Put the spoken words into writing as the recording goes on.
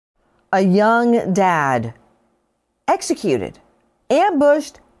a young dad executed,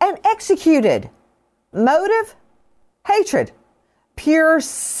 ambushed, and executed. Motive? Hatred. Pure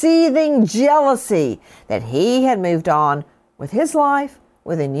seething jealousy that he had moved on with his life,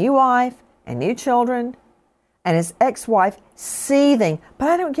 with a new wife and new children, and his ex-wife seething. But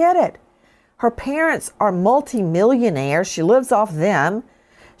I don't get it. Her parents are multimillionaires. She lives off them.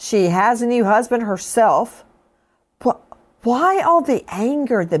 She has a new husband herself. Why all the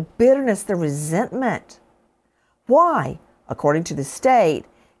anger, the bitterness, the resentment? Why, according to the state,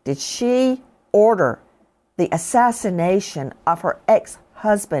 did she order the assassination of her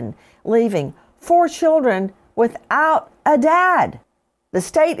ex-husband, leaving 4 children without a dad? The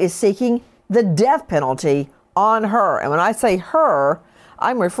state is seeking the death penalty on her. And when I say her,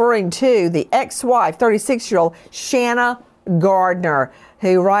 I'm referring to the ex-wife, 36-year-old Shanna Gardner,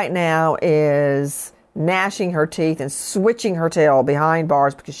 who right now is gnashing her teeth and switching her tail behind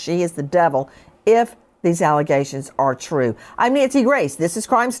bars because she is the devil if these allegations are true. I'm Nancy Grace. This is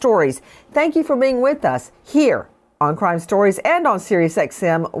Crime Stories. Thank you for being with us here on Crime Stories and on Sirius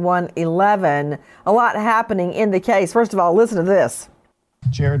XM 111. A lot happening in the case. First of all, listen to this.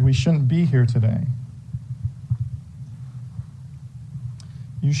 Jared, we shouldn't be here today.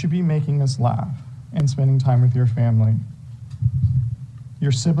 You should be making us laugh and spending time with your family.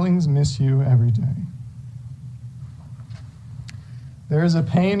 Your siblings miss you every day. There is a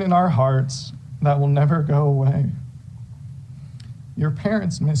pain in our hearts that will never go away. Your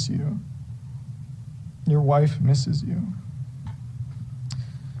parents miss you. Your wife misses you.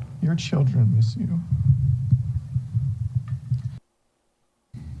 Your children miss you.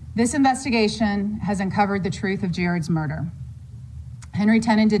 This investigation has uncovered the truth of Jared's murder. Henry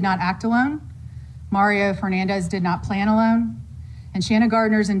Tenon did not act alone. Mario Fernandez did not plan alone. And Shanna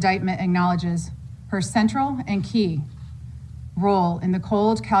Gardner's indictment acknowledges her central and key role in the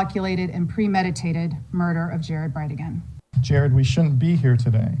cold, calculated, and premeditated murder of Jared Bridegan. Jared, we shouldn't be here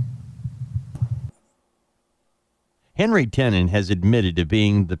today. Henry Tenon has admitted to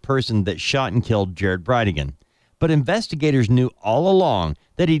being the person that shot and killed Jared Bridegan, but investigators knew all along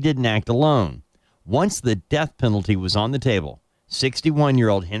that he didn't act alone. Once the death penalty was on the table,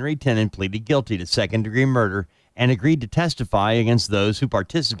 61-year-old Henry Tenon pleaded guilty to second-degree murder and agreed to testify against those who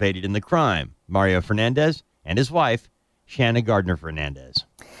participated in the crime, Mario Fernandez and his wife, Shanna Gardner Fernandez.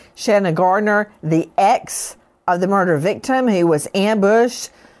 Shanna Gardner, the ex of the murder victim who was ambushed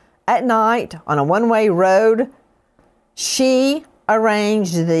at night on a one-way road. She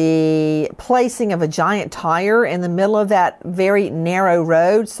arranged the placing of a giant tire in the middle of that very narrow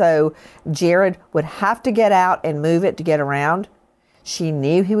road so Jared would have to get out and move it to get around. She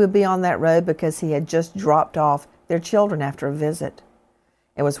knew he would be on that road because he had just dropped off their children after a visit.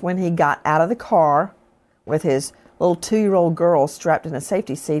 It was when he got out of the car with his little 2-year-old girl strapped in a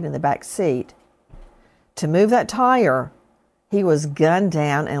safety seat in the back seat. To move that tire, he was gunned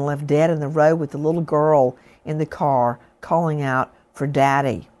down and left dead in the road with the little girl in the car calling out for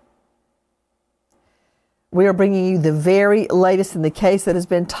daddy. We are bringing you the very latest in the case that has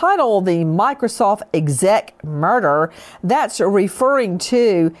been titled the Microsoft exec murder. That's referring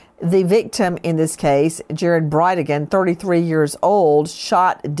to the victim in this case, Jared Bridegan, 33 years old,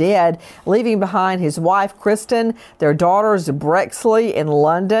 shot dead, leaving behind his wife, Kristen, their daughters, Brexley in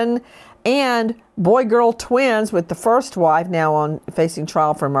London, and boy-girl twins with the first wife now facing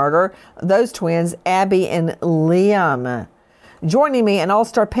trial for murder. Those twins, Abby and Liam. Joining me, an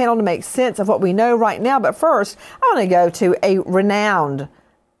all-star panel to make sense of what we know right now. But first, I want to go to a renowned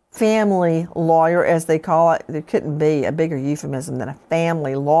family lawyer, as they call it. There couldn't be a bigger euphemism than a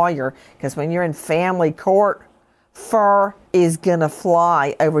family lawyer, because when you're in family court, fur is going to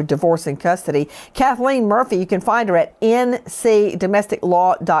fly over divorce and custody. Kathleen Murphy, you can find her at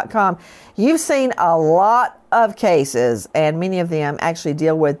ncdomesticlaw.com. You've seen a lot of cases, and many of them actually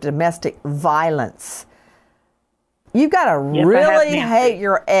deal with domestic violence. You've got to really hate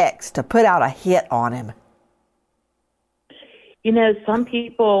your ex to put out a hit on him. You know, some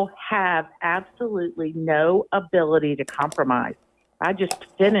people have absolutely no ability to compromise. I just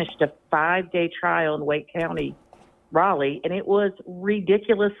finished a 5-day trial in Wake County, Raleigh, and it was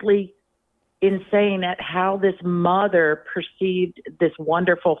ridiculously insane at how this mother perceived this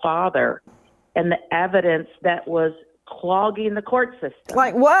wonderful father and the evidence that was clogging the court system.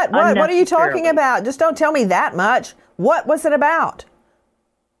 Like what? What are you talking about? Just don't tell me that much. What was it about?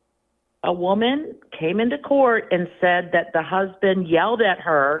 A woman came into court and said that the husband yelled at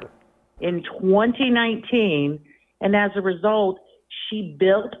her in 2019, and as a result, she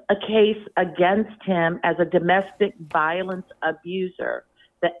built a case against him as a domestic violence abuser.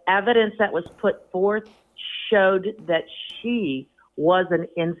 The evidence that was put forth showed that she was an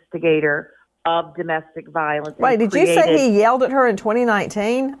instigator of domestic violence. Wait, did you say he yelled at her in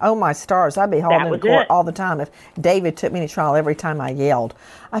 2019? Oh, my stars. I'd be hauled into court all the time if David took me to trial every time I yelled.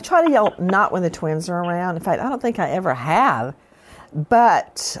 I try to yell not when the twins are around. In fact, I don't think I ever have.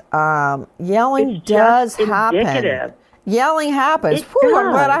 But yelling does happen. Indicative. Yelling happens. Whew,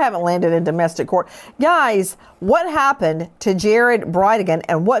 I'm glad I haven't landed in domestic court. Guys, what happened to Jared Bridegan,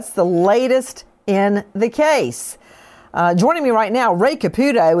 and what's the latest in the case? Joining me right now, Ray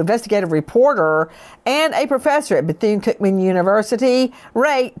Caputo, investigative reporter and a professor at Bethune-Cookman University.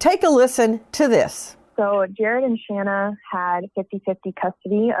 Ray, take a listen to this. So Jared and Shanna had 50-50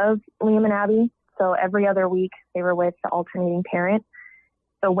 custody of Liam and Abby. So every other week they were with the alternating parent.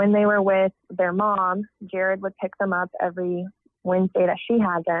 So when they were with their mom, Jared would pick them up every Wednesday that she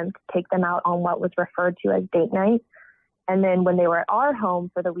had them to take them out on what was referred to as date night. And then when they were at our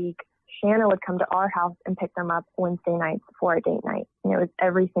home for the week, Shanna would come to our house and pick them up Wednesday nights for a date night. And it was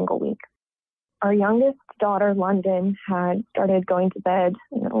every single week. Our youngest daughter, London, had started going to bed.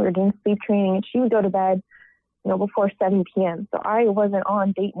 We were doing sleep training, and she would go to bed, before 7 p.m. So I wasn't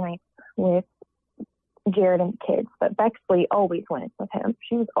on date nights with Jared and the kids, but Bexley always went with him.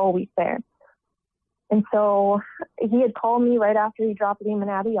 She was always there. And so he had called me right after he dropped Liam and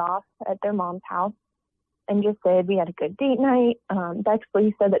Abby off at their mom's house and just said we had a good date night.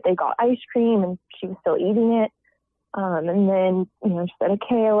 Bexley said that they got ice cream and she was still eating it. And then, she said,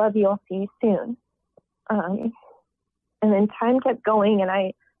 okay, I love you. I'll see you soon. And then time kept going and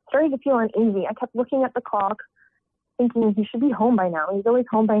I started to feel uneasy. I kept looking at the clock thinking he should be home by now. He's always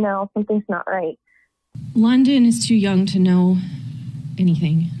home by now. Something's not right. London is too young to know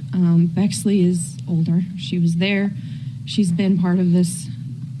anything. Bexley is older. She was there. She's been part of this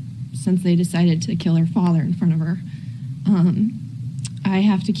since they decided to kill her father in front of her. I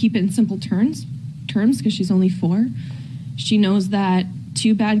have to keep it in simple terms because she's only 4. She knows that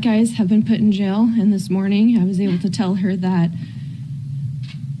 2 bad guys have been put in jail, and this morning I was able to tell her that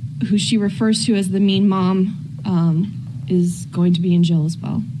who she refers to as the mean mom is going to be in jail as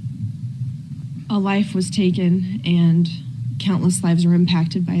well. A life was taken and countless lives were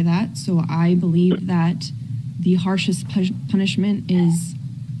impacted by that, so I believe that the harshest punishment is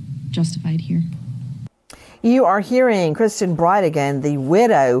justified here. You are hearing Kristen Bridegan, the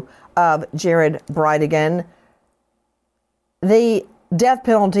widow of Jared Bridegan. The death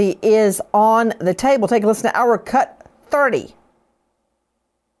penalty is on the table. Take a listen to our cut 30.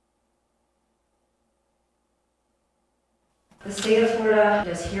 The state of Florida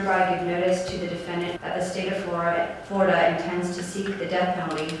does hereby give notice to the defendant that the state of Florida intends to seek the death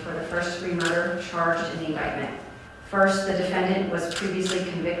penalty for the first-degree murder charged in the indictment. First, the defendant was previously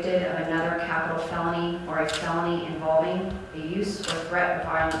convicted of another capital felony or a felony involving the use or threat of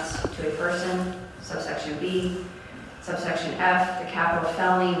violence to a person, subsection B. Subsection F, the capital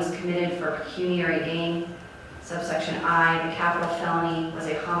felony was committed for pecuniary gain. Subsection I, the capital felony was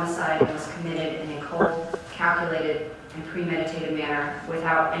a homicide and was committed in a cold, calculated, and premeditated manner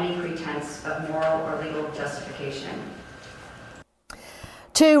without any pretense of moral or legal justification.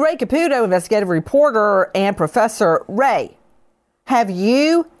 To Ray Caputo, investigative reporter and professor. Ray, have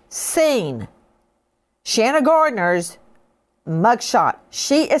you seen Shanna Gardner's mugshot?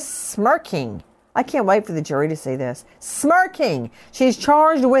 She is smirking. I can't wait for the jury to see this. Smirking. She's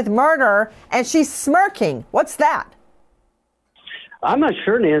charged with murder and she's smirking. What's that? I'm not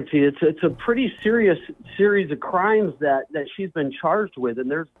sure, Nancy. It's a pretty serious series of crimes that she's been charged with, and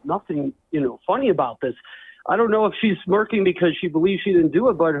there's nothing funny about this. I don't know if she's smirking because she believes she didn't do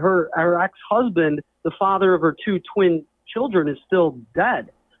it, but her ex-husband, the father of her 2 twin children, is still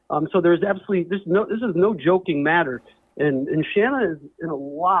dead. So there's absolutely this is no joking matter, and Shanna is in a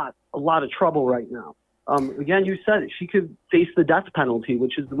lot of trouble right now. Again, you said it. She could face the death penalty,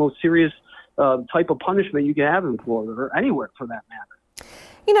 which is the most serious type of punishment you can have in Florida or anywhere for that matter.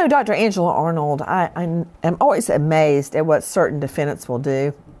 Dr. Angela Arnold, I am always amazed at what certain defendants will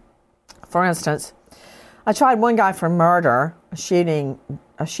do. For instance, I tried one guy for murder, a shooting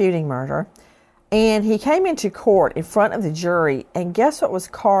murder, and he came into court in front of the jury, and guess what was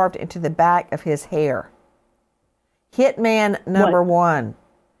carved into the back of his hair? Hitman number 1.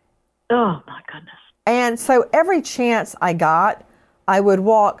 Oh, my goodness. And so every chance I got, I would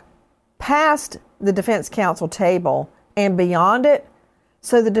walk past the defense counsel table and beyond it,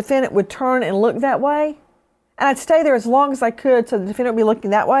 so the defendant would turn and look that way. And I'd stay there as long as I could so the defendant would be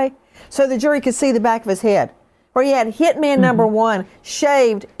looking that way, so the jury could see the back of his head, where he had hitman number 1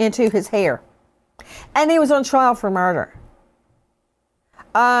 shaved into his hair. And he was on trial for murder.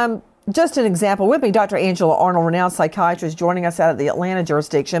 Just an example, with me, Dr. Angela Arnold, renowned psychiatrist, joining us out of the Atlanta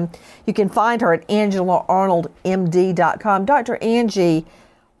jurisdiction. You can find her at AngelaArnoldMD.com. Dr. Angie,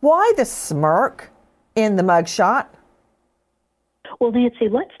 why the smirk in the mugshot? Well, Nancy,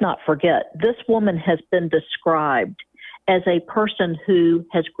 let's not forget, this woman has been described as a person who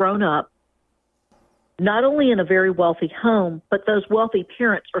has grown up not only in a very wealthy home, but those wealthy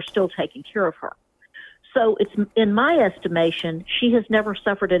parents are still taking care of her. So it's, in my estimation, she has never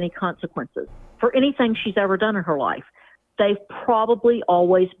suffered any consequences for anything she's ever done in her life. They've probably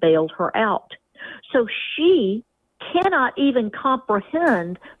always bailed her out. So she cannot even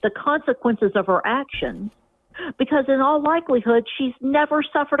comprehend the consequences of her actions because in all likelihood, she's never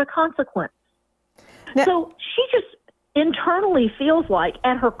suffered a consequence. Now, so she just internally feels like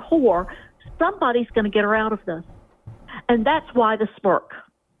at her core, somebody's going to get her out of this. And that's why the smirk.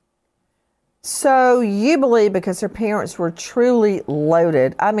 So you believe because her parents were truly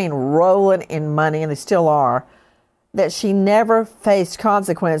loaded, I mean rolling in money, and they still are, that she never faced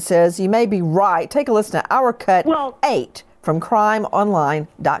consequences. You may be right. Take a listen to our cut 8 from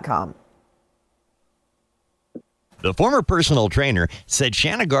crimeonline.com. The former personal trainer said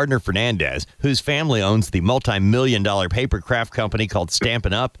Shanna Gardner Fernandez, whose family owns the multi-million-dollar paper craft company called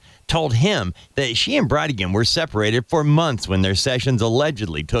Stampin' Up, told him that she and Bridegan were separated for months when their sessions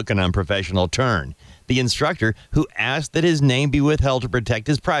allegedly took an unprofessional turn. The instructor, who asked that his name be withheld to protect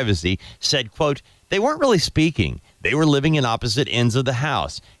his privacy, said, quote, "They weren't really speaking. They were living in opposite ends of the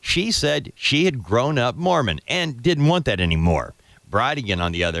house. She said she had grown up Mormon and didn't want that anymore." Bridegan,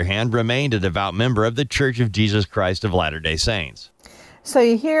 on the other hand, remained a devout member of the Church of Jesus Christ of Latter-day Saints. So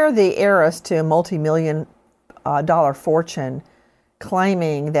you hear the heiress to a multi-million dollar fortune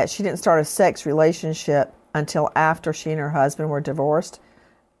claiming that she didn't start a sex relationship until after she and her husband were divorced.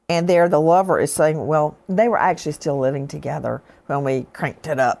 And there the lover is saying, well, they were actually still living together when we cranked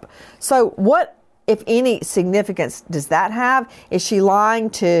it up. So what, if any, significance does that have? Is she lying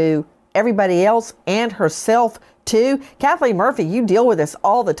to everybody else and herself too? Kathleen Murphy, you deal with this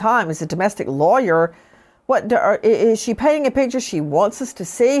all the time as a domestic lawyer. What is she painting a picture she wants us to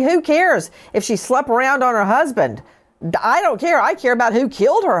see? Who cares if she slept around on her husband? I don't care. I care about who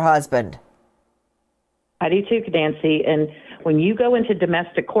killed her husband. I do too, Nancy. And when you go into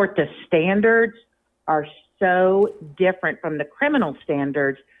domestic court, the standards are so different from the criminal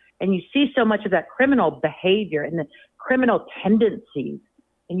standards. And you see so much of that criminal behavior and the criminal tendencies.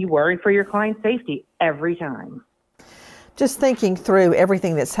 And you worry for your client's safety every time. Just thinking through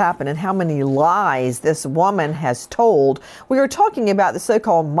everything that's happened and how many lies this woman has told, we were talking about the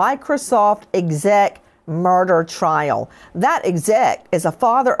so-called Microsoft exec murder trial. That exec is a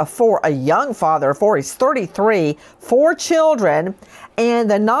father of 4, a young father of 4. He's 33, 4 children.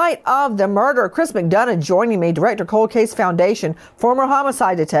 And the night of the murder, Chris McDonough joining me, Director Cold Case Foundation, former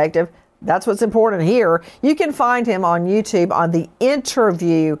homicide detective. That's what's important here. You can find him on YouTube on the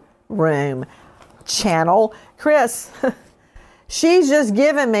Interview Room channel. Chris, she's just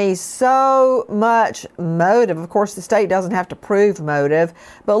given me so much motive. Of course, the state doesn't have to prove motive,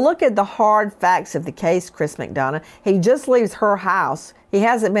 but look at the hard facts of the case, Chris McDonough. He just leaves her house. He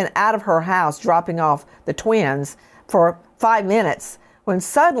hasn't been out of her house dropping off the twins for 5 minutes when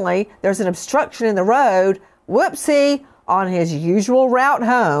suddenly there's an obstruction in the road. Whoopsie, on his usual route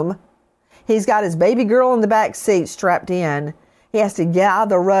home. He's got his baby girl in the back seat strapped in. He has to get out of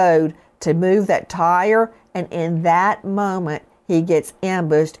the road to move that tire, and in that moment, he gets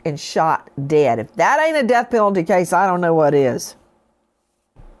ambushed and shot dead. If that ain't a death penalty case, I don't know what is.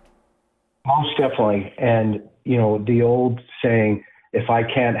 Most definitely. And, you know, the old saying, if I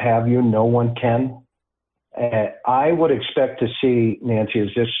can't have you, no one can. I would expect to see, Nancy, as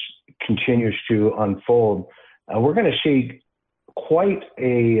this continues to unfold, we're going to see quite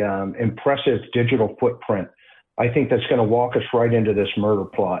a impressive digital footprint. I think that's going to walk us right into this murder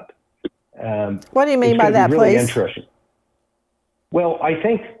plot. What do you mean by that, really please? Interesting. Well, I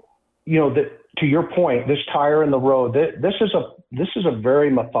think, you know, that to your point, this tire in the road, this is a very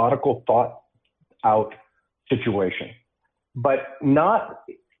methodical, thought out situation, but not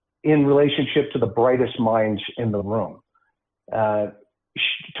in relationship to the brightest minds in the room.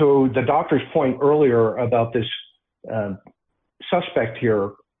 To the doctor's point earlier about this suspect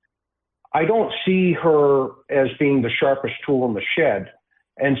here, I don't see her as being the sharpest tool in the shed.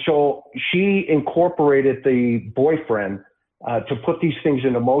 And so she incorporated the boyfriend to put these things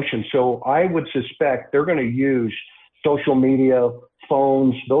into motion. So I would suspect they're going to use social media,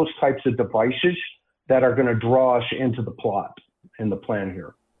 phones, those types of devices that are going to draw us into the plot and the plan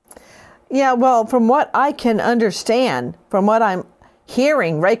here. Yeah, well, from what I can understand, from what I'm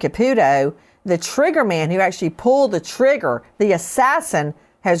hearing, Ray Caputo, the trigger man who actually pulled the trigger, the assassin,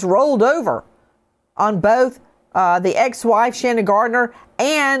 has rolled over on both the ex-wife, Shanna Gardner,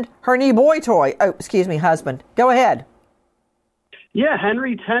 and her new husband. Go ahead. Yeah,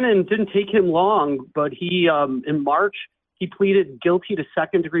 Henry Tenon didn't take him long, but he in March he pleaded guilty to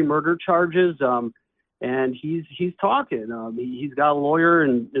second-degree murder charges, and he's talking. He's got a lawyer,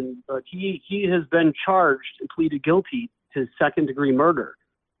 and he has been charged and pleaded guilty to second-degree murder.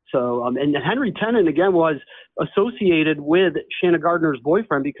 So, and Henry Tenon again was associated with Shanna Gardner's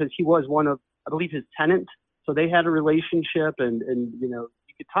boyfriend because he was one of, I believe, his tenants. So they had a relationship, and you know,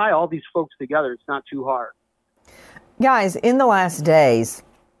 you could tie all these folks together. It's not too hard. Guys, in the last days,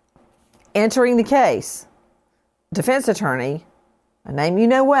 entering the case, defense attorney, a name you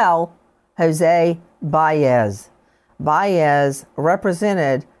know well, Jose Baez. Baez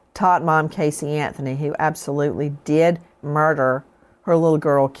represented tot mom Casey Anthony, who absolutely did murder her little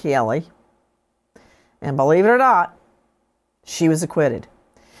girl Kelly. And believe it or not, she was acquitted.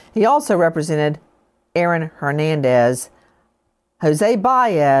 He also represented Aaron Hernandez, Jose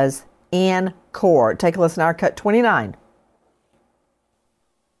Baez, in court. Take a listen to our cut 29.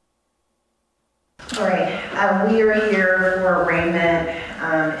 All right, we are here for arraignment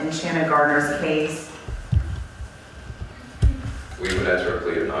in Shanna Gardner's case. We would enter a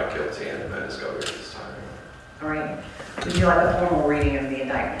plea of not guilty and amend discovery at this time. All right, would you like a formal reading of the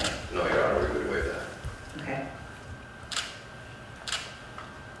indictment? No, Your Honor, we would waive that. Okay.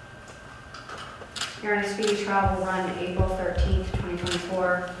 Your Honor, speedy trial will run April 13th,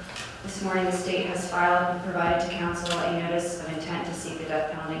 2024. This morning, the state has filed and provided to counsel a notice of intent to seek the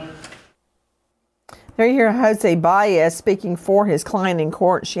death penalty. There you hear Jose Baez speaking for his client in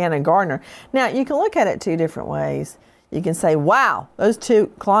court, Shanna Gardner. Now, you can look at it two different ways. You can say, wow, those two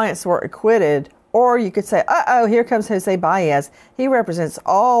clients were acquitted. Or you could say, uh-oh, here comes Jose Baez. He represents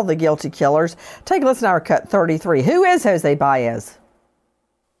all the guilty killers. Take a listen to our cut 33. Who is Jose Baez?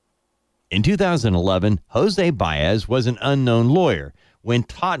 In 2011, Jose Baez was an unknown lawyer when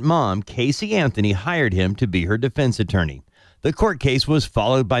tot mom Casey Anthony hired him to be her defense attorney. The court case was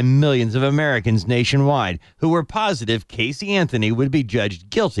followed by millions of Americans nationwide who were positive Casey Anthony would be judged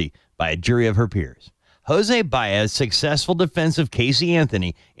guilty by a jury of her peers. Jose Baez's successful defense of Casey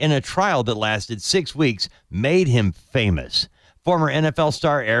Anthony in a trial that lasted 6 weeks made him famous. Former NFL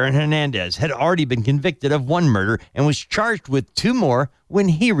star Aaron Hernandez had already been convicted of one murder and was charged with 2 more when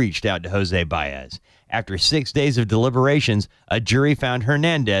he reached out to Jose Baez. After 6 days of deliberations, a jury found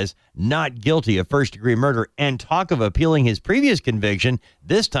Hernandez not guilty of first-degree murder, and talk of appealing his previous conviction,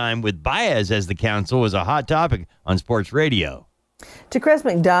 this time with Baez as the counsel, was a hot topic on sports radio. To Chris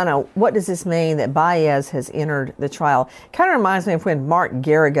McDonough, what does this mean that Baez has entered the trial? Kind of reminds me of when Mark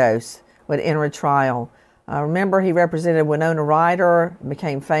Garagos would enter a trial. Remember, he represented Winona Ryder,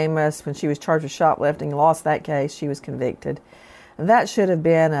 became famous when she was charged with shoplifting, lost that case, she was convicted. That should have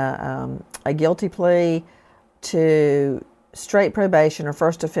been a guilty plea to straight probation or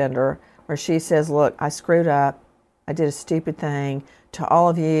first offender, where she says, look, I screwed up. I did a stupid thing. To all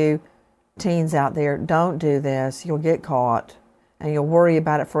of you teens out there, don't do this. You'll get caught, and you'll worry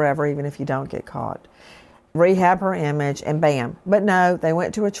about it forever, even if you don't get caught. Rehab her image, and bam. But no, they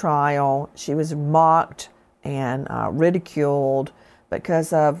went to a trial. She was mocked and ridiculed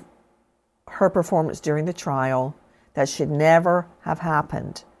because of her performance during the trial. That should never have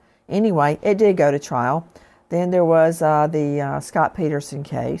happened. Anyway, it did go to trial. Then there was the Scott Peterson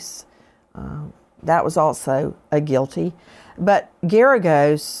case. That was also a guilty. But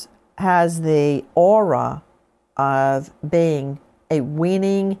Garagos has the aura of being a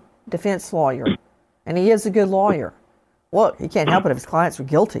winning defense lawyer. And he is a good lawyer. Look, he can't help it if his clients were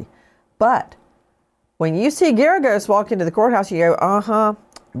guilty. But when you see Garagos walk into the courthouse, you go, uh-huh,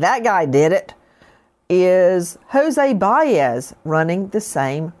 that guy did it. Is Jose Baez running the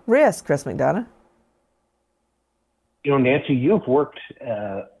same risk, Chris McDonough? You know, Nancy, you've worked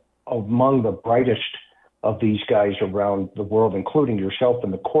among the brightest of these guys around the world, including yourself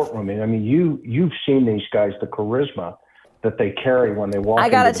in the courtroom. And I mean, you've seen these guys, the charisma that they carry when they walk into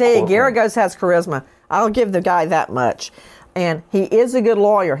the courtroom. I got to tell you, Garagos has charisma. I'll give the guy that much. And he is a good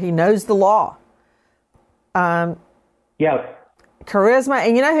lawyer. He knows the law. Yeah. Charisma.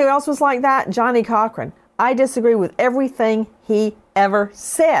 And you know who else was like that? Johnny Cochran. I disagree with everything he ever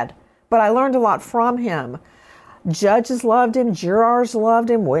said, but I learned a lot from him. Judges loved him, jurors loved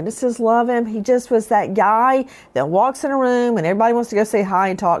him, witnesses love him. He just was that guy that walks in a room and everybody wants to go say hi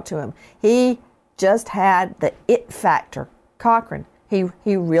and talk to him. He just had the it factor. Cochran.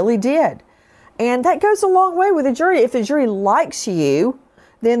 He really did. And that goes a long way with a jury. If the jury likes you,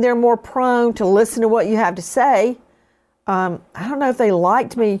 then they're more prone to listen to what you have to say. I don't know if they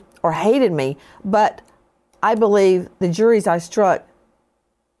liked me or hated me, but I believe the juries I struck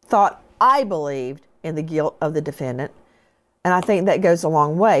thought I believed in the guilt of the defendant. And I think that goes a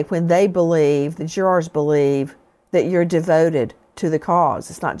long way when they believe, the jurors believe, that you're devoted to the cause.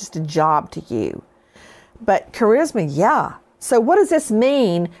 It's not just a job to you. But charisma, yeah. So what does this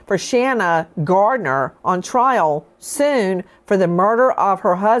mean for Shanna Gardner on trial soon for the murder of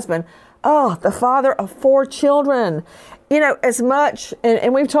her husband? Oh, the father of 4 children. You know, as much,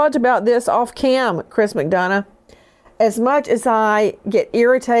 and we've talked about this off cam, Chris McDonough, as much as I get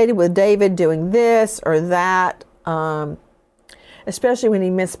irritated with David doing this or that, especially when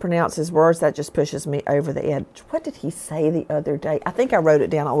he mispronounces words, that just pushes me over the edge. What did he say the other day? I think I wrote it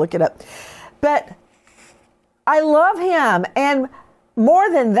down. I'll look it up. But I love him. And more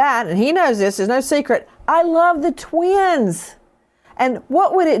than that, and he knows this, there's no secret, I love the twins. And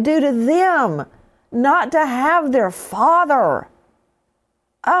what would it do to them not to have their father?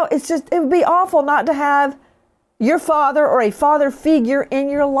 Oh, it would be awful not to have your father or a father figure in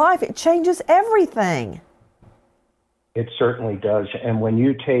your life. It changes everything. It certainly does. And when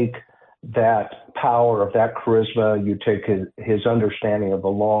you take that power of that charisma, you take his understanding of the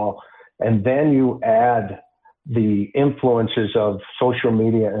law, and then you add the influences of social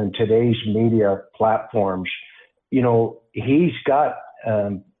media and today's media platforms, you know, he's got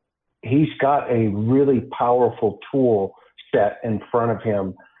a really powerful tool set in front of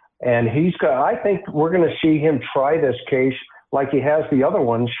him. And I think we're going to see him try this case like he has the other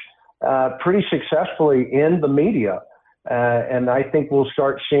ones pretty successfully in the media. And I think we'll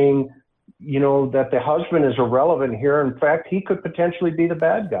start seeing, you know, that the husband is irrelevant here. In fact, he could potentially be the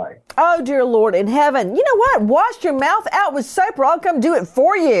bad guy. Oh, dear Lord in heaven. You know what? Wash your mouth out with soap or I'll come do it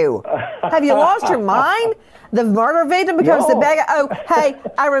for you. Have you lost your mind? The murder victim becomes the bad guy. Oh, hey,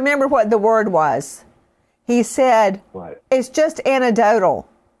 I remember what the word was. He said, what? It's just anecdotal.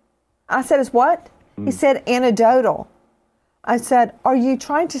 I said, it's what? He said anecdotal. I said, are you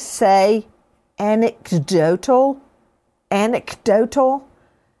trying to say anecdotal? Anecdotal?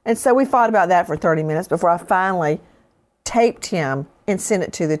 And so we fought about that for 30 minutes before I finally taped him and sent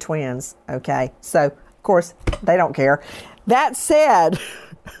it to the twins. Okay. So, of course, they don't care. That said,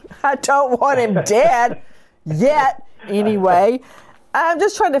 I don't want him dead yet. Anyway, I'm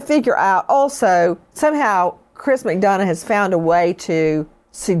just trying to figure out also, somehow Chris McDonough has found a way to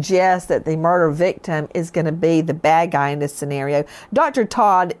suggest that the murder victim is going to be the bad guy in this scenario. Dr.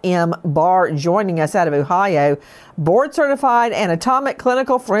 Todd M. Barr joining us out of Ohio, board-certified anatomic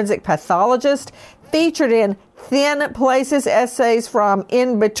clinical forensic pathologist, featured in Thin Places, Essays from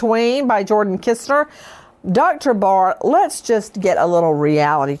In Between by Jordan Kistner. Dr. Barr, let's just get a little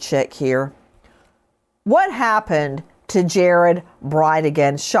reality check here. What happened to Jared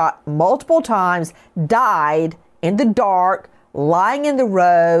Bridegan? Shot multiple times, died in the dark, lying in the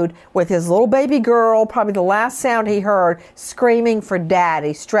road with his little baby girl, probably the last sound he heard, screaming for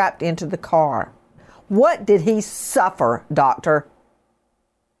daddy, strapped into the car. What did he suffer, doctor?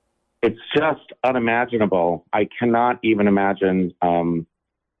 It's just unimaginable. I cannot even imagine,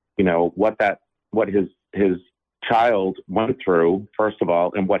 what his child went through, first of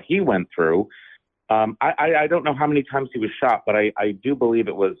all, and what he went through. I don't know how many times he was shot, but I do believe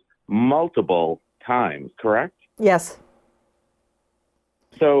it was multiple times, correct? Yes.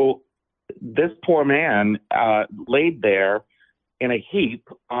 So this poor man laid there in a heap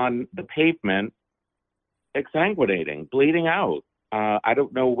on the pavement, exsanguinating, bleeding out. I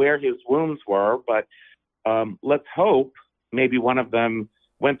don't know where his wounds were, but let's hope maybe one of them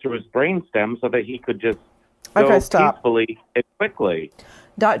went through his brainstem so that he could just go peacefully and quickly.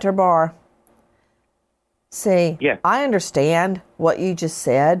 Dr. Barr, see, yes. I understand what you just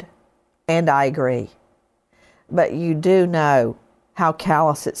said, and I agree. But you do know how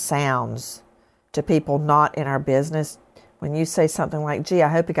callous it sounds to people not in our business when you say something like, gee, I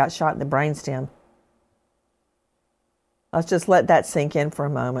hope he got shot in the brainstem. Let's just let that sink in for a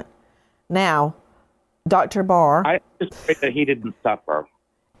moment. Now, Dr. Barr. I just pray that he didn't suffer.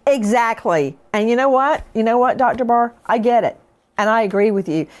 Exactly. And you know what? You know what, Dr. Barr? I get it. And I agree with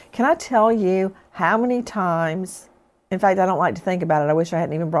you. Can I tell you how many times, in fact, I don't like to think about it. I wish I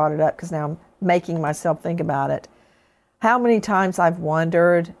hadn't even brought it up because now I'm making myself think about it. How many times I've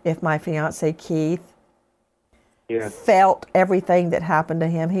wondered if my fiance Keith felt everything that happened to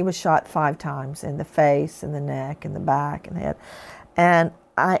him. He was shot 5 times in the face, in the neck, in the back, and the head. And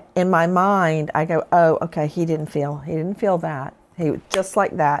in my mind, I go, oh, okay, he didn't feel that. He just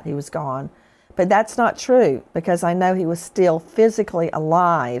like that, he was gone. But that's not true because I know he was still physically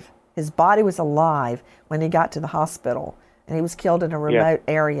alive. His body was alive when he got to the hospital, and he was killed in a remote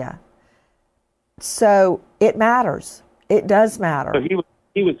area. So it matters. It does matter. So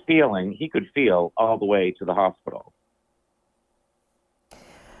he could feel all the way to the hospital.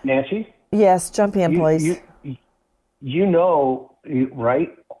 Nancy? Yes, jump in, please. You know, right?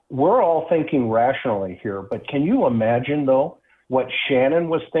 We're all thinking rationally here, but can you imagine, though, what Shannon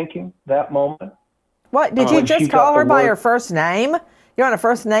was thinking that moment? What, did you just call her by her first name? You're on a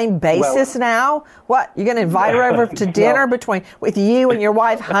first name basis now? What, you're going to invite her over to dinner with you and your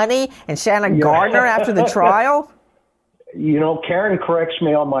wife, Honey, and Shanna Gardner after the trial? You know, Karen corrects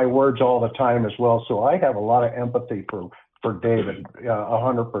me on my words all the time as well, so I have a lot of empathy for David,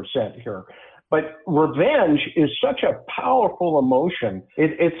 100% here. But revenge is such a powerful emotion.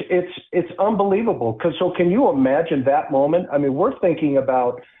 It's unbelievable. So can you imagine that moment? I mean, we're thinking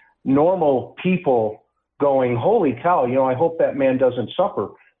about normal people going, holy cow, you know, I hope that man doesn't suffer.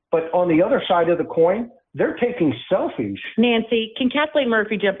 But on the other side of the coin, they're taking selfies. Nancy, can Kathleen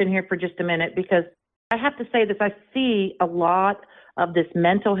Murphy jump in here for just a minute? Because I have to say this, I see a lot of this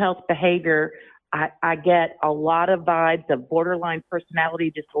mental health behavior. I get a lot of vibes of borderline personality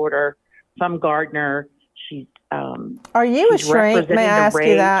disorder from Gardner. Are you a shrink? May I ask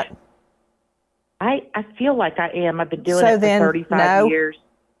you that? I feel like I am. I've been doing it for 35 years.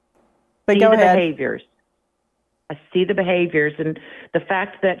 But go ahead. Behaviors. I see the behaviors, and the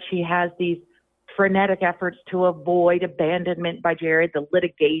fact that she has these frenetic efforts to avoid abandonment by Jared, the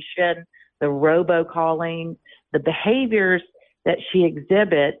litigation, the robocalling, the behaviors that she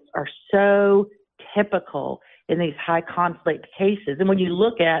exhibits are so typical in these high conflict cases. And when you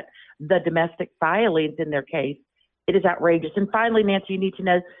look at the domestic violence in their case, it is outrageous. And finally, Nancy, you need to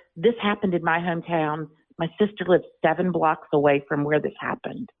know this happened in my hometown. My sister lives 7 blocks away from where this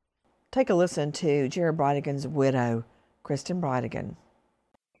happened. Take a listen to Jared Bridegan's widow, Kristen Bridegan.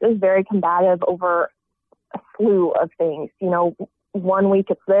 It was very combative over a slew of things. You know, one week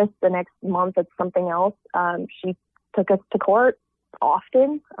it's this, the next month it's something else. She took us to court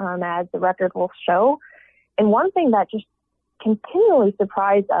often, as the record will show. And one thing that just continually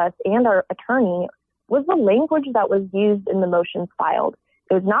surprised us and our attorney was the language that was used in the motions filed.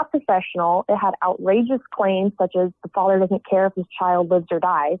 It was not professional. It had outrageous claims such as the father doesn't care if his child lives or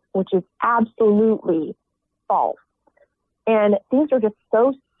dies, which is absolutely false. And things are just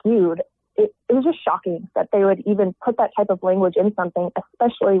so skewed. It was just shocking that they would even put that type of language in something,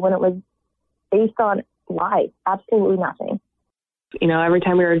 especially when it was based on lies, absolutely nothing. You know, every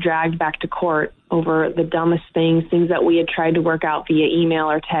time we were dragged back to court over the dumbest things that we had tried to work out via email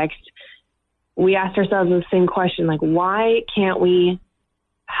or text, we asked ourselves the same question, like, why can't we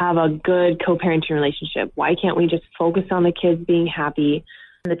have a good co-parenting relationship? Why can't we just focus on the kids being happy?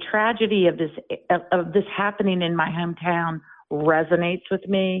 The tragedy of this happening in my hometown resonates with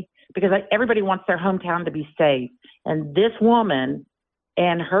me because everybody wants their hometown to be safe. And this woman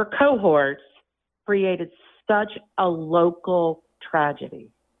and her cohorts created such a local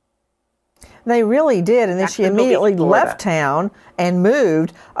tragedy. They really did, and then she immediately left town and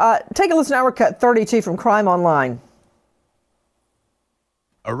moved. Take a listen to our cut 32 from Crime Online.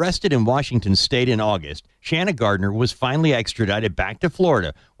 Arrested in Washington state in August, Shanna Gardner was finally extradited back to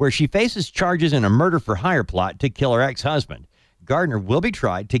Florida, where she faces charges in a murder-for-hire plot to kill her ex-husband. Gardner will be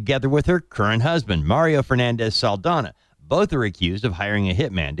tried together with her current husband, Mario Fernandez-Saldana. Both are accused of hiring a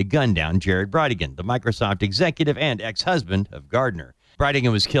hitman to gun down Jared Bridegan, the Microsoft executive and ex-husband of Gardner.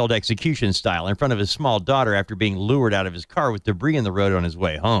 Bridegan was killed execution style in front of his small daughter after being lured out of his car with debris in the road on his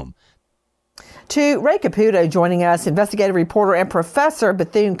way home. To Ray Caputo joining us, investigative reporter and professor at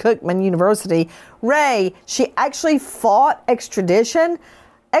Bethune-Cookman University. Ray, she actually fought extradition.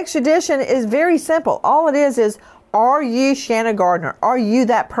 Extradition is very simple. All it is, are you Shanna Gardner? Are you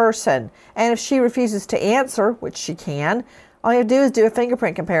that person? And if she refuses to answer, which she can, all you have to do is do a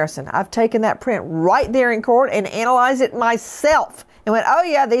fingerprint comparison. I've taken that print right there in court and analyzed it myself and went, oh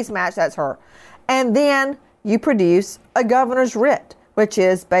yeah, these match, that's her. And then you produce a governor's writ, which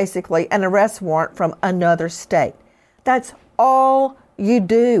is basically an arrest warrant from another state. That's all you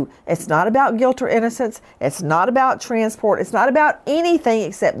do. It's not about guilt or innocence. It's not about transport. It's not about anything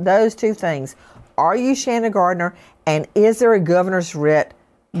except those two things. Are you Shanna Gardner, and is there a governor's writ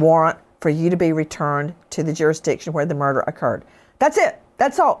warrant for you to be returned to the jurisdiction where the murder occurred? That's it.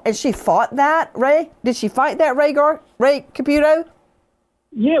 That's all. And she fought that, Ray? Did she fight that, Ray Caputo?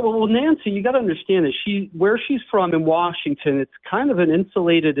 Yeah, well, Nancy, you got to understand that where she's from in Washington, it's kind of an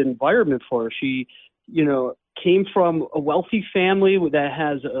insulated environment for her. She, came from a wealthy family that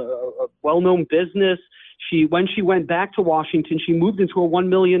has a well-known business. When she went back to Washington, she moved into a $1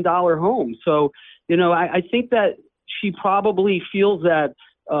 million home. So, I think that she probably feels that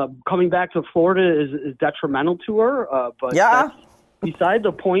coming back to Florida is detrimental to her. But yeah. That's beside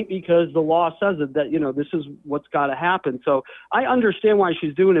the point, because the law says that, this is what's got to happen. So I understand why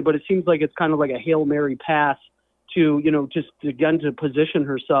she's doing it, but it seems like it's kind of like a Hail Mary pass to, just again to position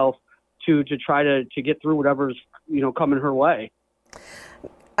herself to try to get through whatever's, coming her way.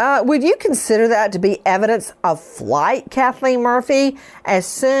 Would you consider that to be evidence of flight, Kathleen Murphy? As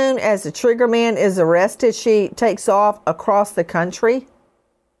soon as the triggerman is arrested, she takes off across the country?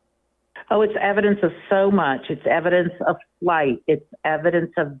 Oh, it's evidence of so much. It's evidence of flight. It's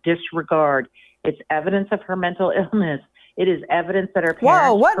evidence of disregard. It's evidence of her mental illness. It is evidence that her parents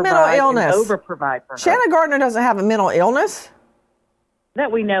Whoa, what mental illness? Over-provide for her. Shanna Gardner doesn't have a mental illness.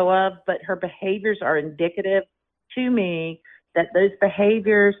 That we know of, but her behaviors are indicative to me that those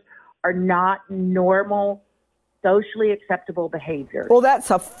behaviors are not normal, socially acceptable behaviors. Well,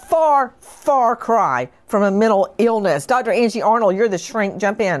 that's a far, far cry from a mental illness. Dr. Angie Arnold, you're the shrink.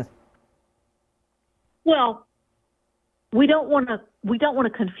 Jump in. Well, we don't want to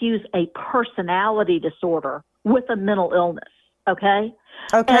confuse a personality disorder with a mental illness. Okay.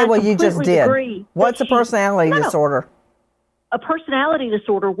 Okay. Well, you just did. What's a personality disorder? A personality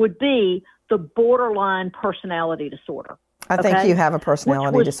disorder would be the borderline personality disorder. I think you have a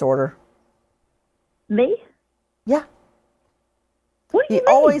personality disorder. Me? Yeah. What do you mean?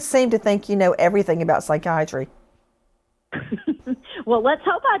 Always seem to think you know everything about psychiatry. Well, let's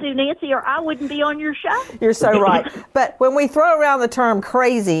hope I do, Nancy, or I wouldn't be on your show. You're so right. But when we throw around the term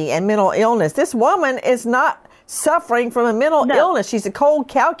crazy and mental illness, this woman is not suffering from a mental illness. She's a cold,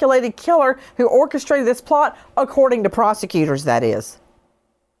 calculated killer who orchestrated this plot, according to prosecutors, that is.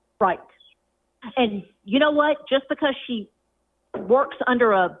 Right. And you know what? Just because she works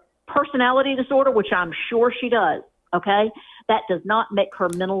under a personality disorder, which I'm sure she does, okay, that does not make her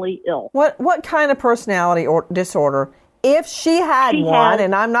mentally ill. What kind of personality or disorder? If she had one,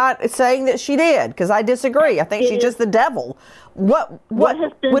 and I'm not saying that she did, because I disagree. I think she's just the devil. What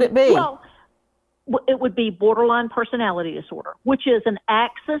would it be? Well, it would be borderline personality disorder, which is an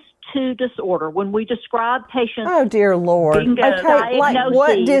axis 2 disorder. When we describe patients, oh dear Lord, okay, like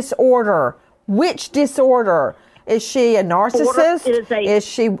what disorder? Which disorder? Is she a narcissist? Is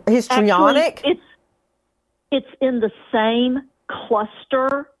she histrionic? Actually, it's in the same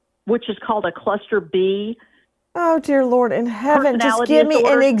cluster, which is called a cluster B. Oh dear Lord in heaven, just give me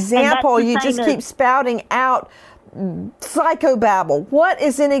an example. You just keep spouting out psychobabble. What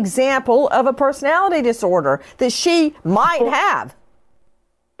is an example of a personality disorder that she might have?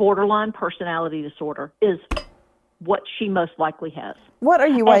 Borderline personality disorder is what she most likely has. What are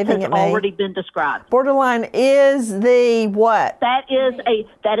you waving at me? Already been described. Borderline is the what? That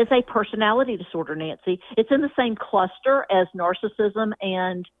is a personality disorder, Nancy. It's in the same cluster as narcissism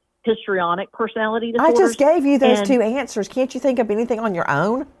and histrionic personality disorders. I just gave you those two answers. Can't you think of anything on your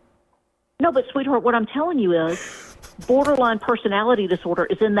own? No, but sweetheart, what I'm telling you is borderline personality disorder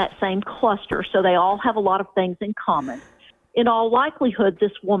is in that same cluster, so they all have a lot of things in common. In all likelihood,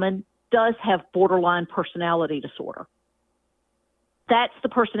 this woman does have borderline personality disorder. That's the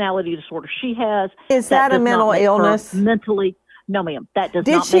personality disorder she has. Is that a mental illness? Mentally, no, ma'am. That does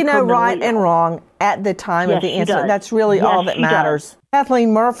not. Did she know right and wrong at the time of the incident? That's really all that matters.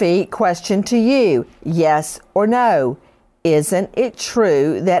 Kathleen Murphy, question to you: yes or no? Isn't it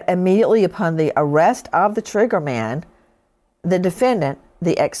true that immediately upon the arrest of the triggerman, the defendant,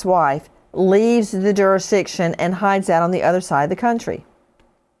 the ex-wife, leaves the jurisdiction and hides out on the other side of the country?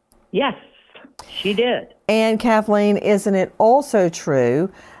 Yes, she did. And Kathleen, isn't it also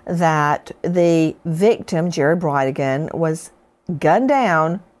true that the victim, Jared Bridegan, was gunned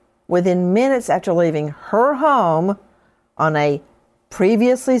down within minutes after leaving her home on a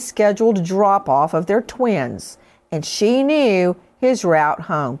previously scheduled drop-off of their twins, and she knew his route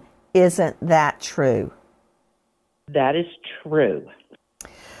home? Isn't that true? That is true.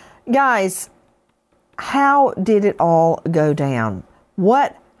 Guys, how did it all go down?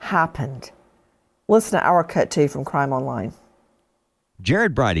 What happened? Listen to our cut 2 from Crime Online.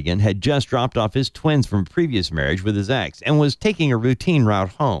 Jared Bridegan had just dropped off his twins from a previous marriage with his ex and was taking a routine route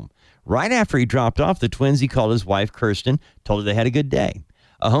home. Right after he dropped off the twins, he called his wife, Kirsten, told her they had a good day.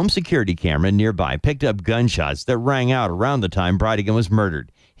 A home security camera nearby picked up gunshots that rang out around the time Bridegan was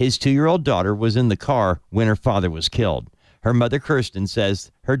murdered. His 2-year-old daughter was in the car when her father was killed. Her mother, Kirsten,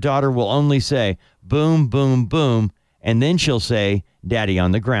 says her daughter will only say, boom, boom, boom, and then she'll say, Daddy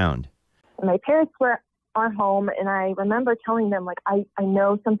on the ground. My parents were at our home, and I remember telling them, like, I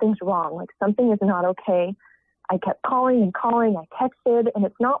know something's wrong. Like, something is not okay. I kept calling and calling. I texted, and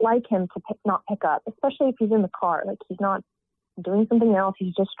it's not like him to not pick up, especially if he's in the car. Like, he's not doing something else.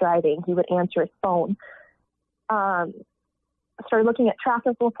 He's just driving. He would answer his phone. I started looking at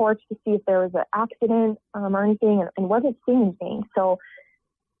traffic reports to see if there was an accident or anything, and wasn't seeing anything. So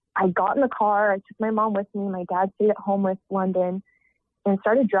I got in the car. I took my mom with me. My dad stayed at home with London. and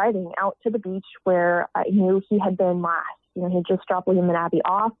started driving out to the beach where I knew he had been last. You know, he just dropped William and Abby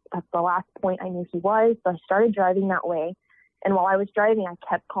off. That's the last point I knew he was. So I started driving that way. And while I was driving, I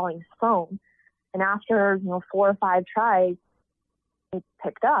kept calling his phone. And after, 4 or 5 tries, he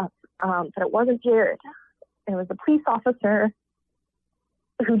picked up. But it wasn't Jared. It was a police officer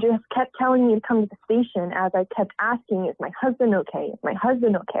who just kept telling me to come to the station as I kept asking, is my husband okay? Is my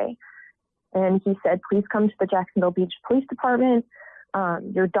husband okay? And he said, please come to the Jacksonville Beach Police Department.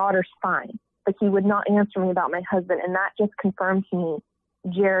 Your daughter's fine. But he would not answer me about my husband. And that just confirmed to me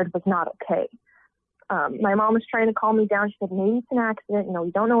Jared was not okay. My mom was trying to calm me down. She said, maybe it's an accident.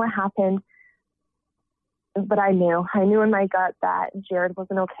 We don't know what happened. But I knew in my gut that Jared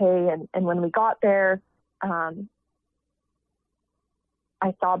wasn't okay. And when we got there,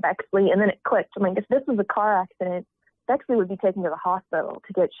 I saw Bexley, and then it clicked. I'm like, if this was a car accident, Bexley would be taken to the hospital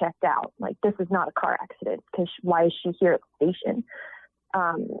to get checked out. Like, this is not a car accident, because why is she here at the station?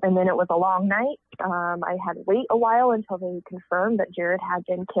 And then it was a long night. I had to wait a while until they confirmed that Jared had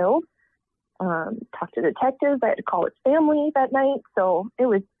been killed. Talked to detectives. I had to call his family that night. So it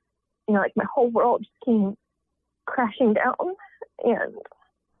was, like my whole world just came crashing down, and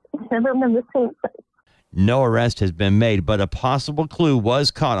it's never been the same since. No arrest has been made, but a possible clue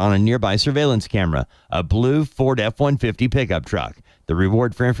was caught on a nearby surveillance camera, a blue Ford F-150 pickup truck. The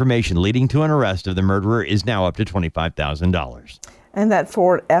reward for information leading to an arrest of the murderer is now up to $25,000. And that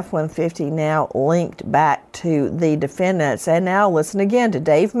Ford F-150 now linked back to the defendants. And now listen again to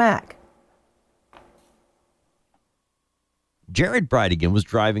Dave Mack. Jared Bridegan was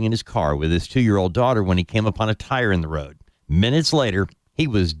driving in his car with his 2-year-old daughter when he came upon a tire in the road. Minutes later, he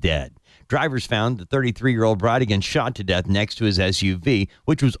was dead. Drivers found the 33-year-old Bridegan shot to death next to his SUV,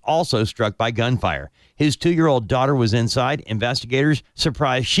 which was also struck by gunfire. His 2-year-old daughter was inside. Investigators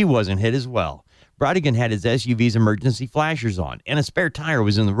surprised she wasn't hit as well. Bridegan had his SUV's emergency flashers on, and a spare tire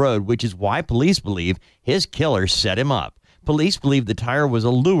was in the road, which is why police believe his killer set him up. Police believe the tire was a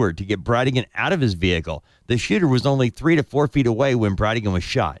lure to get Bridegan out of his vehicle. The shooter was only 3 to 4 feet away when Bridegan was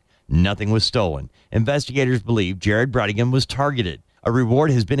shot. Nothing was stolen. Investigators believe Jared Bridegan was targeted. A reward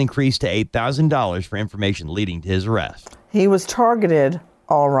has been increased to $8,000 for information leading to his arrest. He was targeted,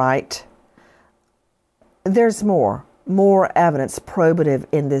 all right. There's more evidence probative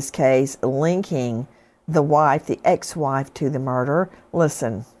in this case linking the wife, the ex-wife, to the murder.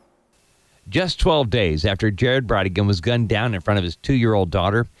 Listen. Just 12 days after Jared Bridegan was gunned down in front of his 2-year-old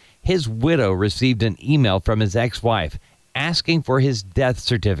daughter, his widow received an email from his ex-wife asking for his death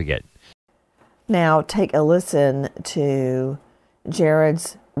certificate. Now take a listen to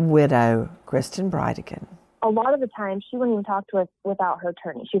Jared's widow, Kristen Bridegan. A lot of the time, she wouldn't even talk to us without her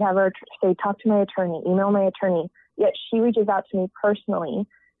attorney. She'd have her say, talk to my attorney, email my attorney. Yet she reaches out to me personally,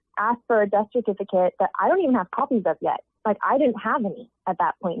 asks for a death certificate that I don't even have copies of yet. Like, I didn't have any at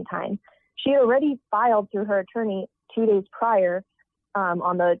that point in time. She had already filed through her attorney 2 days prior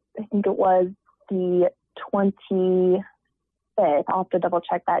on the, I think it was the 25th. I'll have to double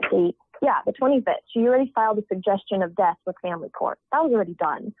check that date. Yeah, the 25th. She already filed a suggestion of death with family court. That was already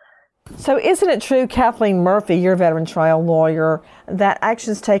done. So isn't it true, Kathleen Murphy, your veteran trial lawyer, that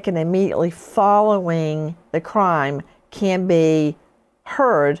actions taken immediately following the crime can be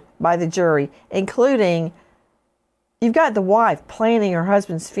heard by the jury, including you've got the wife planning her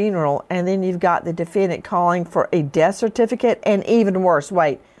husband's funeral, and then you've got the defendant calling for a death certificate, and even worse,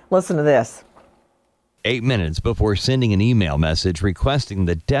 wait, listen to this. 8 minutes before sending an email message requesting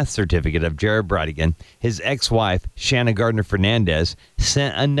the death certificate of Jared Bridegan, his ex-wife, Shanna Gardner Fernandez,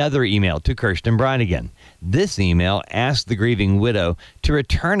 sent another email to Kirsten Bridegan. This email asked the grieving widow to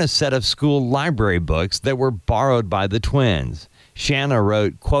return a set of school library books that were borrowed by the twins. Shanna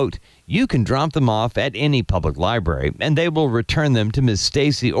wrote, quote, "You can drop them off at any public library, and they will return them to Ms.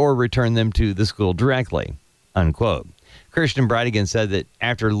 Stacy or return them to the school directly," unquote. Kirsten Bridegan said that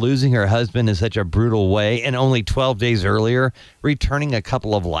after losing her husband in such a brutal way and only 12 days earlier, returning a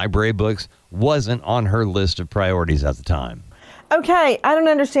couple of library books wasn't on her list of priorities at the time. Okay, I don't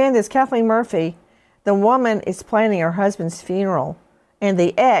understand this. Kathleen Murphy, the woman is planning her husband's funeral, and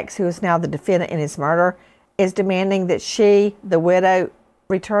the ex, who is now the defendant in his murder, is demanding that she, the widow,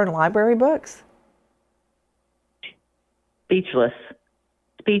 return library books? Speechless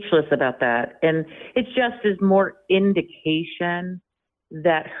about that. And it just is more indication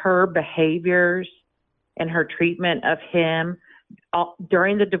that her behaviors and her treatment of him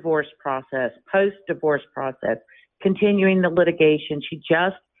during the divorce process, post-divorce process, continuing the litigation, she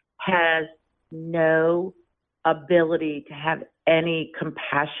just has no ability to have any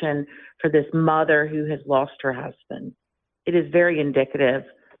compassion for this mother who has lost her husband. It is very indicative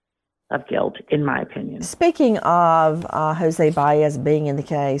of guilt, in my opinion. Speaking of Jose Baez being in the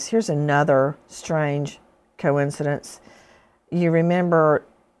case, here's another strange coincidence. You remember,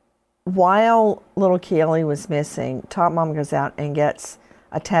 while little Kelly was missing, Top Mom goes out and gets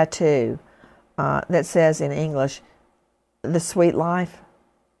a tattoo that says in English, "The Sweet Life."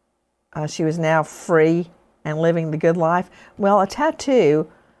 She was now free and living the good life. Well, a tattoo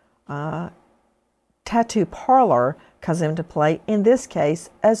parlor comes into play in this case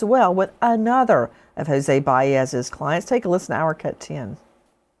as well with another of Jose Baez's clients. Take a listen to our Cut 10.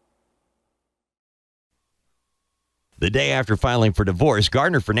 The day after filing for divorce,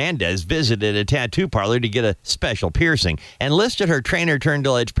 Gardner Fernandez visited a tattoo parlor to get a special piercing and listed her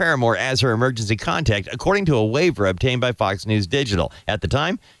trainer-turned-alleged paramour as her emergency contact, according to a waiver obtained by Fox News Digital. At the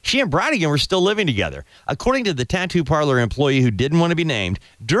time, she and Bridegan were still living together. According to the tattoo parlor employee who didn't want to be named,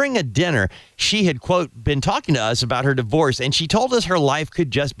 during a dinner, she had, quote, been talking to us about her divorce, and she told us her life could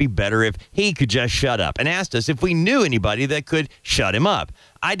just be better if he could just shut up, and asked us if we knew anybody that could shut him up.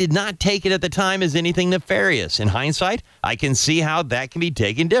 I did not take it at the time as anything nefarious. In hindsight, I can see how that can be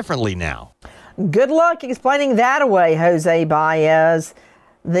taken differently now. Good luck explaining that away, Jose Baez.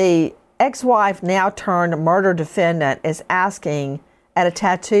 The ex-wife, now turned murder defendant, is asking at a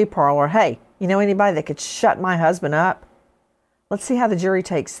tattoo parlor, "Hey, you know anybody that could shut my husband up?" Let's see how the jury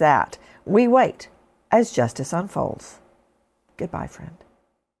takes that. We wait as justice unfolds. Goodbye, friend.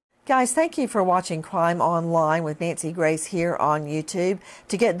 Guys, thank you for watching Crime Online with Nancy Grace here on YouTube.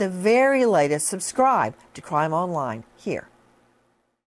 To get the very latest, subscribe to Crime Online here